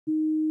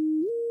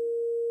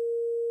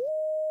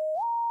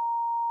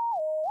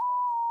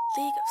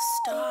League of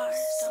Stars.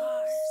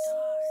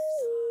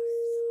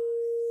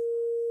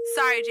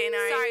 Sorry,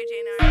 Jaynari. Sorry,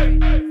 Jaynari.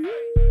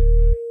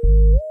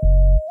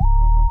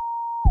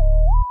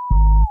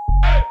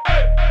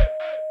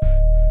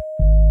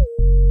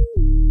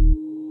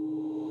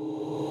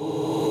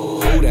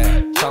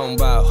 Talking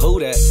about who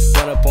that?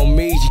 Run up on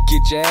me, you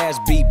get your ass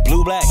beat.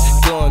 Blue black,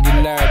 go and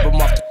get nerve.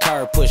 I'm off the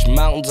curb, push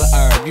mountains of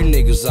herb. You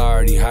niggas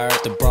already heard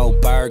the bro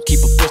bird. Keep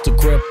a pistol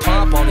grip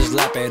pump on his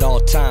lap at all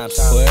times.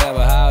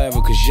 Wherever,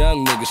 however, cause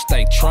young niggas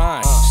stay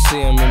trying.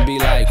 See him and be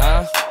like,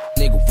 huh?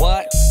 Nigga,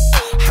 what?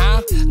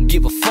 Huh?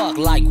 Give a fuck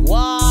like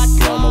what?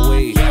 Blow my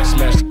weed,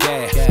 smash the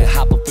gas, and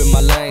hop up in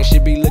my lane.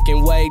 Shit be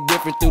looking way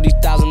different through these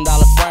 $1,000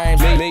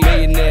 frames.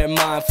 Millionaire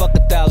mind, fuck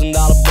 $1,000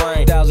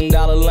 brain.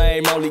 $1,000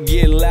 lame, only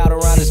get loud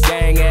around this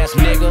gang ass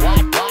nigga.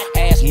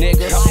 Ass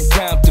nigga, I'm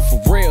Compton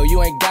for real,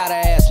 you ain't gotta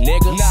ask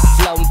nigga.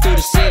 Floating through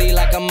the city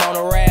like I'm on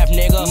a raft,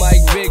 nigga.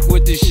 Mike Vick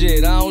with this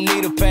shit, I don't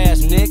need a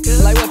pass,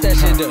 nigga. Like what that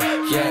shit do?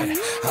 Yeah,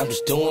 I'm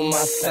just doing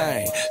my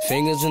thing.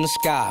 Fingers in the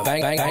sky,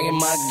 banging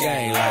my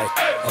gang like,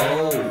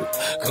 oh,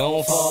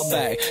 gon' fall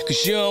back.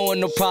 Cause you don't want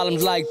no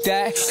problems like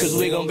that. Cause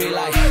we gon' be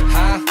like,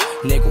 huh?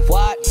 Nigga,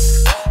 what?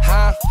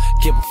 Huh?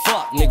 Give a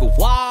fuck, nigga,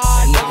 what?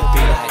 Nigga be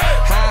like,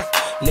 huh?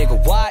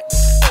 Nigga, what?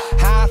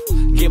 Huh?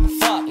 Give a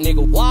fuck,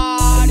 nigga, what?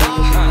 Nigga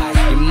be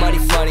like, you money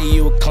funny,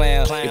 you a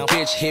clown. If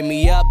bitch hit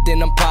me up,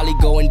 then I'm probably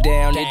going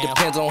down. It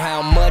depends on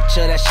how much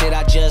of that shit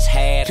I just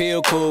had.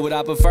 Feel cool, but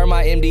I prefer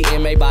my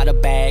MDMA by the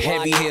bag.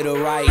 Heavy hitter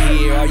right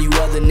here, all you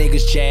other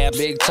niggas jabs.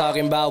 Big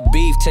talking about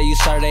beef, tell you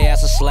sir they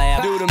ass a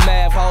slab. Do the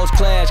math, hoes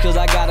clash, cause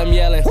I got them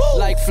yelling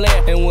like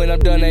Flair. And when I'm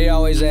done, they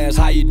always ask,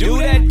 how you do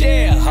that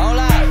there? Hold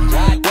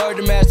up, word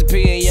to Master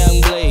P and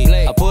Young Bleed.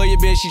 I pull your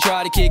bitch, she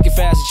try to kick it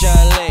faster,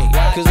 Chun-Li.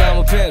 Cause I'm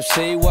a pimp,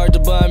 see, word to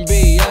Bun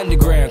B,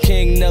 underground.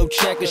 King, no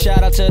checker,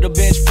 shout out to the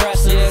bench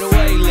presser. Yeah, the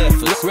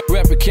weightlifters,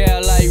 rep a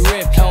cow like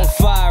Rip. On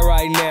fire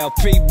right now,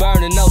 P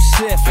burning, no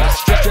siffing.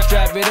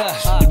 Strap it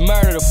up, you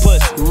murder the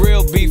pussy.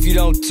 Real beef, you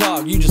don't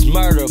talk, you just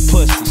murder a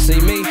pussy.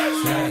 See me?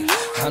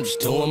 I'm just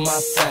doing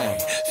my thing.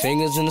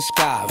 Fingers in the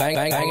sky,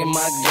 banging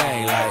my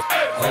gang like,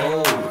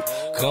 oh,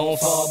 gon'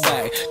 fall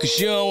back. Cause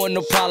you don't want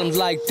no problems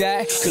like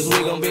that. Cause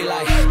we gon' be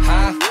like,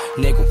 huh?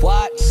 Nigga,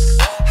 what?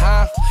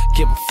 Huh?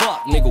 Give a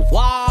fuck, nigga,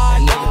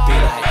 what? Nigga be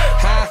like,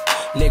 huh?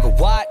 Nigga,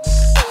 what?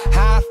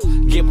 Huh?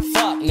 Give a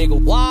fuck,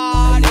 nigga,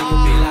 what?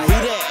 Nigga be like,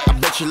 who that? I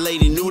bet your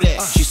lady knew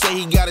that. She say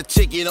he got a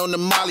ticket on the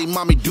Molly,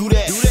 mommy, do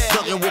that.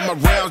 Ducking with my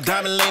rounds,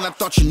 diamond lane, I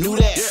thought you knew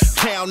that.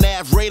 Town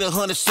Nav, Raider,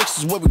 106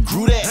 is where we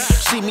grew that.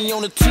 See me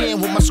on the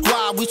 10 with my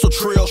squad, we so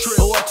trill.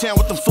 Go uptown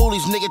with them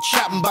foolies, nigga,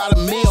 chopping by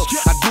the meal.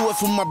 I do it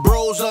for my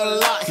bros on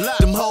lock,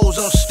 them hoes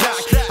on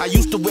stock. I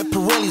used to whip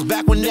Pirellis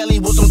back when Nelly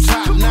was on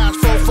top. Now it's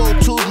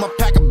 442s, my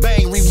pack of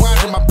bang,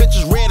 rewinding. My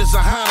bitches red as a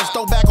Honda,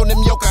 throw back on them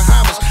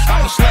Yokohamas.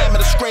 I'm a slam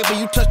at a scraper,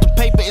 you touch the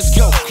paper, it's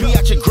go. Me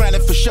out your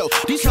grinding for show,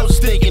 these hoes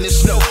thinking it's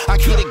snow. I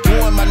get it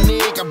going, my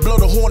nigga, I blow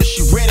the horn if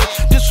she ready.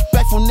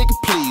 Disrespectful nigga,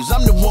 please,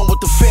 I'm the one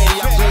with the fatty.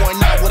 I'm going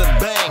out with a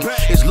bang,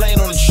 it's laying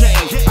on the chain.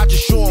 I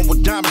just show 'em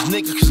with diamonds,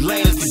 nigga, cause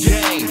lane is the game.